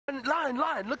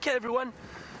lion. Look at everyone.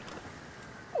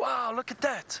 Wow, look at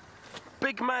that.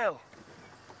 Big male.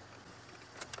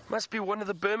 Must be one of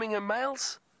the Birmingham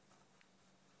Males.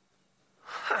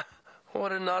 Ha,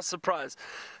 what a nice surprise.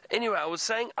 Anyway, I was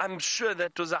saying, I'm sure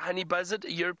that was a honey buzzard,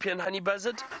 a European honey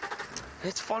buzzard.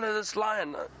 Let's follow this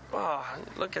lion. Oh,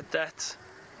 look at that.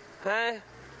 Hey?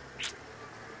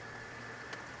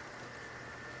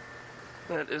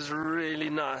 That is really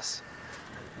nice.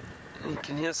 You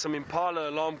can hear some impala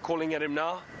alarm calling at him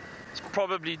now. He's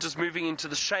probably just moving into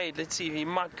the shade. Let's see if he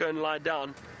might go and lie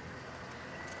down.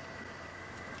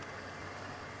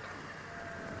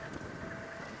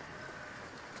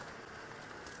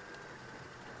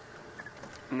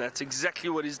 And that's exactly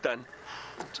what he's done.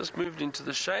 Just moved into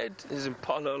the shade. There's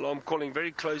impala alarm calling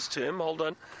very close to him. Hold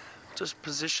on. Just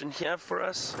position here for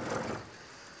us.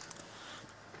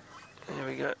 There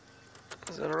we go.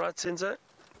 Is that alright, Senzo?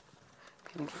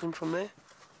 Can you get him from there?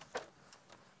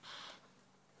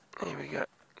 There we go.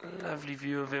 Lovely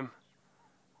view of him.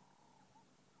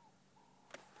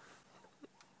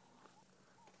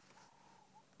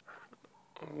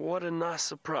 What a nice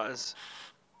surprise.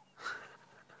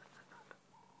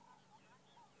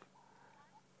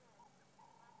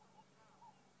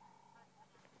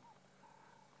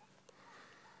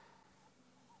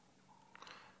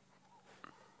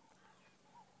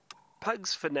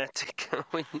 Pug's fanatic.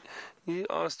 When you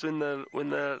asked when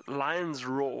the lions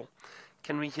roar,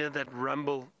 can we hear that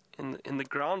rumble in the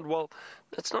ground? Well,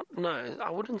 that's not, no, I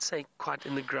wouldn't say quite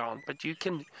in the ground, but you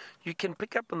can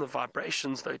pick up on the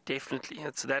vibrations though. Definitely,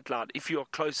 it's that loud. If you are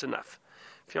close enough,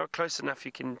 you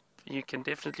can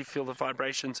definitely feel the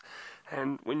vibrations,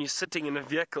 and when you're sitting in a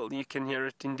vehicle, you can hear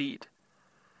it indeed.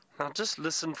 Now just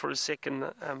listen for a second.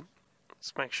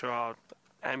 Let's make sure our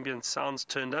ambient sounds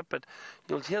turned up, but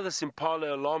you'll hear this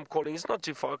impala alarm calling. It's not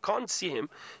too far. I can't see him.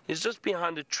 He's just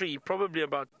behind a tree, probably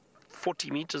about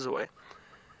 40 meters away.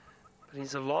 But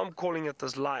he's alarm calling at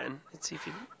this lion. Let's see if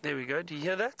he... There we go. Do you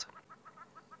hear that?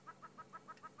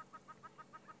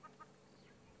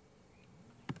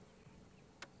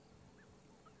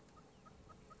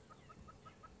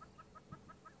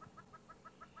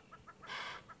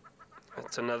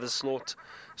 That's another snort.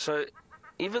 So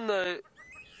even though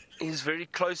he's very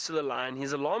close to the lion,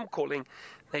 his alarm calling,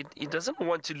 he doesn't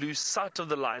want to lose sight of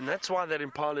the lion. That's why that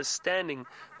impala is standing,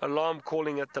 alarm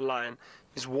calling at the lion.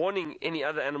 He's warning any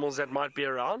other animals that might be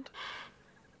around.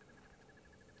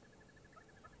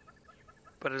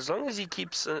 But as long as he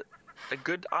keeps a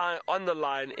good eye on the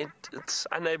lion, it's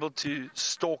unable to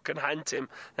stalk and hunt him.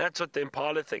 That's what the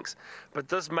impala thinks. But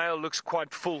this male looks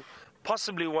quite full.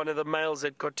 Possibly one of the males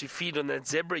that got to feed on that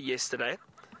zebra yesterday.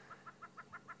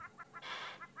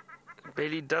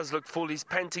 Belly does look full. He's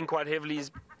panting quite heavily.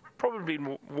 He's probably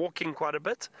been walking quite a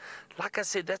bit. Like I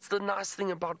said, that's the nice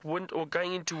thing about winter, or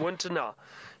going into winter now.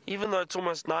 Even though it's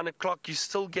almost 9 o'clock, you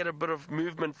still get a bit of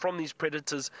movement from these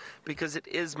predators because it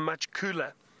is much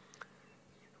cooler.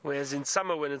 Whereas in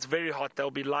summer, when it's very hot,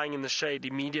 they'll be lying in the shade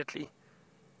immediately.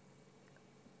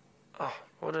 Oh,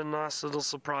 what a nice little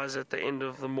surprise at the end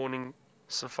of the morning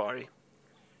safari.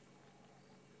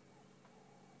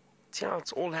 See how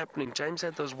it's all happening. James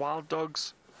had those wild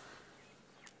dogs.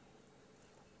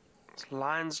 Those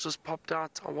lions just popped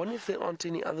out. I wonder if there aren't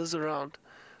any others around.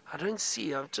 I don't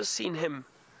see. I've just seen him.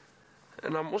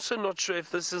 And I'm also not sure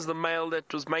if this is the male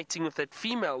that was mating with that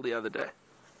female the other day.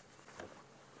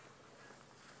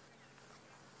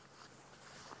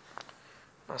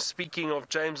 Now, speaking of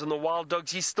James and the wild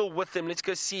dogs, he's still with them. Let's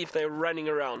go see if they're running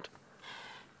around.